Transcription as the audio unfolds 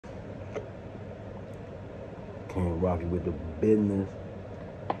King Rocky with the business.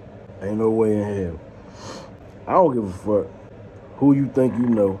 Ain't no way in hell. I don't give a fuck who you think you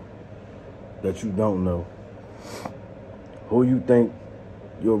know that you don't know. Who you think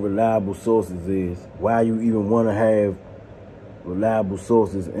your reliable sources is. Why you even want to have reliable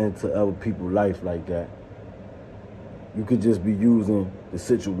sources into other people's life like that. You could just be using the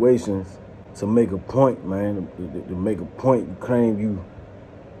situations to make a point, man. To make a point. You claim you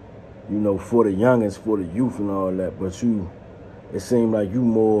know, for the youngins, for the youth and all that, but it seemed like you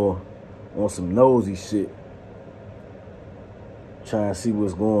more on some nosy shit. Trying to see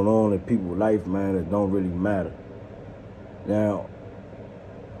what's going on in people's life, man, that don't really matter. Now,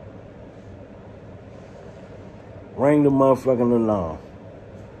 ring the motherfucking alarm.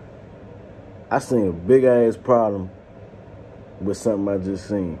 I seen a big ass problem with something I just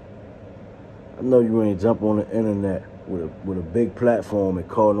seen. I know you ain't jump on the internet with a big platform and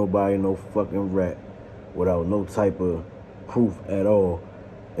call nobody no fucking rat without no type of proof at all.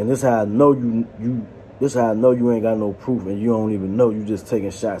 And this how I know this how I know you ain't got no proof and you don't even know. You just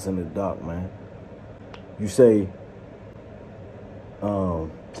taking shots in the dark, man. You say,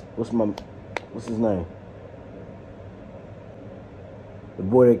 what's his name? The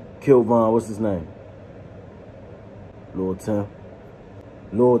boy that killed Von, what's his name? Lord Tim.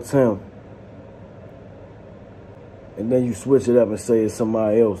 And then you switch it up and say it's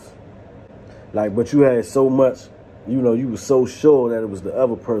somebody else. Like, but you had so much, you know, you were so sure that it was the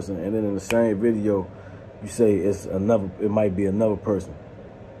other person, and then in the same video, you say it might be another person.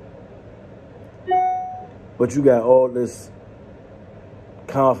 But you got all this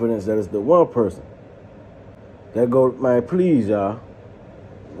confidence that it's the one person. That go, man, please, y'all.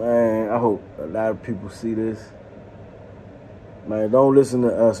 Man, I hope a lot of people see this. Man, don't listen to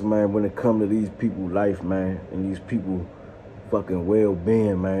us, man, when it comes to these people's life, man, and these people fucking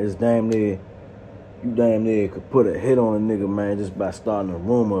well-being, man. It's damn near, you damn near could put a hit on a nigga, man, just by starting a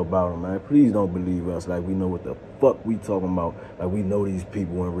rumor about him, man. Please don't believe us like we know what the fuck we talking about. Like we know these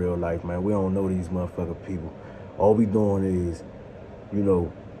people in real life, man. We don't know these motherfucking people. All we doing is, you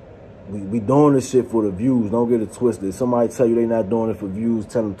know, we doing this shit for the views. Don't get it twisted. If somebody tell you they not doing it for views,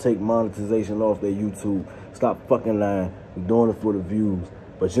 tell them take monetization off their YouTube. Stop fucking lying. We doing it for the views.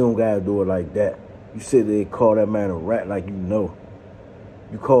 But you don't gotta do it like that. You sit there and call that man a rat like you know.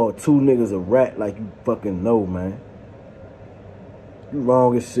 You call two niggas a rat like you fucking know, man. You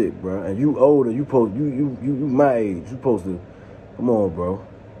wrong as shit, bro. And you older. You my age. You supposed to. Come on, bro.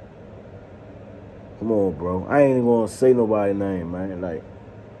 Come on, bro. I ain't even gonna say nobody's name, man. Like,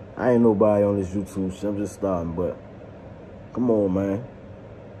 I ain't nobody on this YouTube shit. I'm just starting, but come on, man.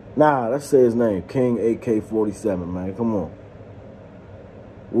 Nah, let's say his name. King AK 47, man. Come on.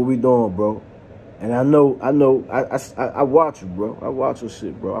 What we doing, bro? And I watch you, bro. I watch your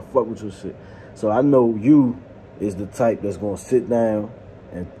shit, bro. I fuck with your shit. So I know you is the type that's gonna sit down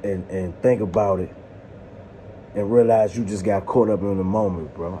and think about it and realize you just got caught up in the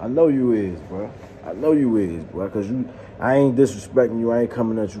moment, bro. I know you is, bro. I know you is, bro. Cause I ain't disrespecting you. I ain't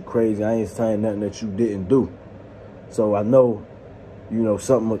coming at you crazy. I ain't saying nothing that you didn't do. So I know, you know,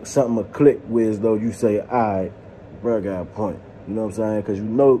 something will click with though you say, all right, bro, I got a point. You know what I'm saying? Cause you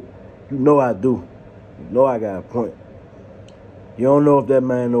know I do. You know I got a point. You don't know if that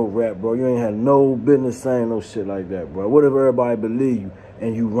man no rap, bro. You ain't had no business saying no shit like that, bro. What if everybody believe you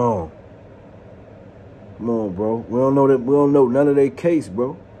and you wrong? Come on, bro. We don't know that. We don't know none of their case,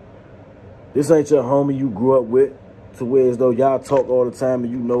 bro. This ain't your homie you grew up with, to where as though y'all talk all the time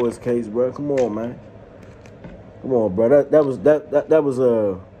and you know his case, bro. Come on, man. Come on, bro. That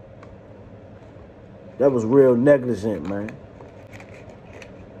was real negligent, man.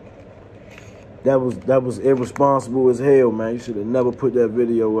 That was irresponsible as hell, man. You should have never put that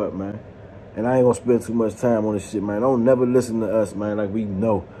video up, man. And I ain't gonna spend too much time on this shit, man. Don't never listen to us, man, like we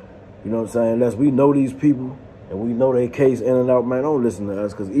know. You know what I'm saying? Unless we know these people and we know their case in and out, man, don't listen to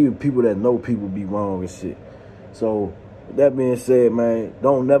us, because even people that know people be wrong and shit. So, with that being said, man,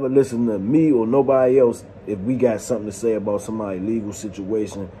 don't never listen to me or nobody else if we got something to say about somebody's legal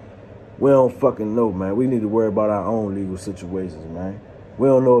situation. We don't fucking know, man. We need to worry about our own legal situations, man. We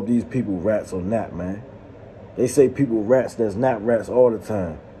don't know if these people rats or not, man. They say people rats that's not rats all the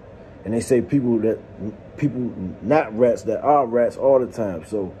time. And they say people not rats that are rats all the time.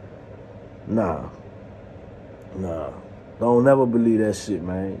 So, nah. Don't never believe that shit,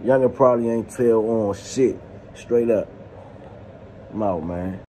 man. Youngin probably ain't tell on shit. Straight up. I'm out, man.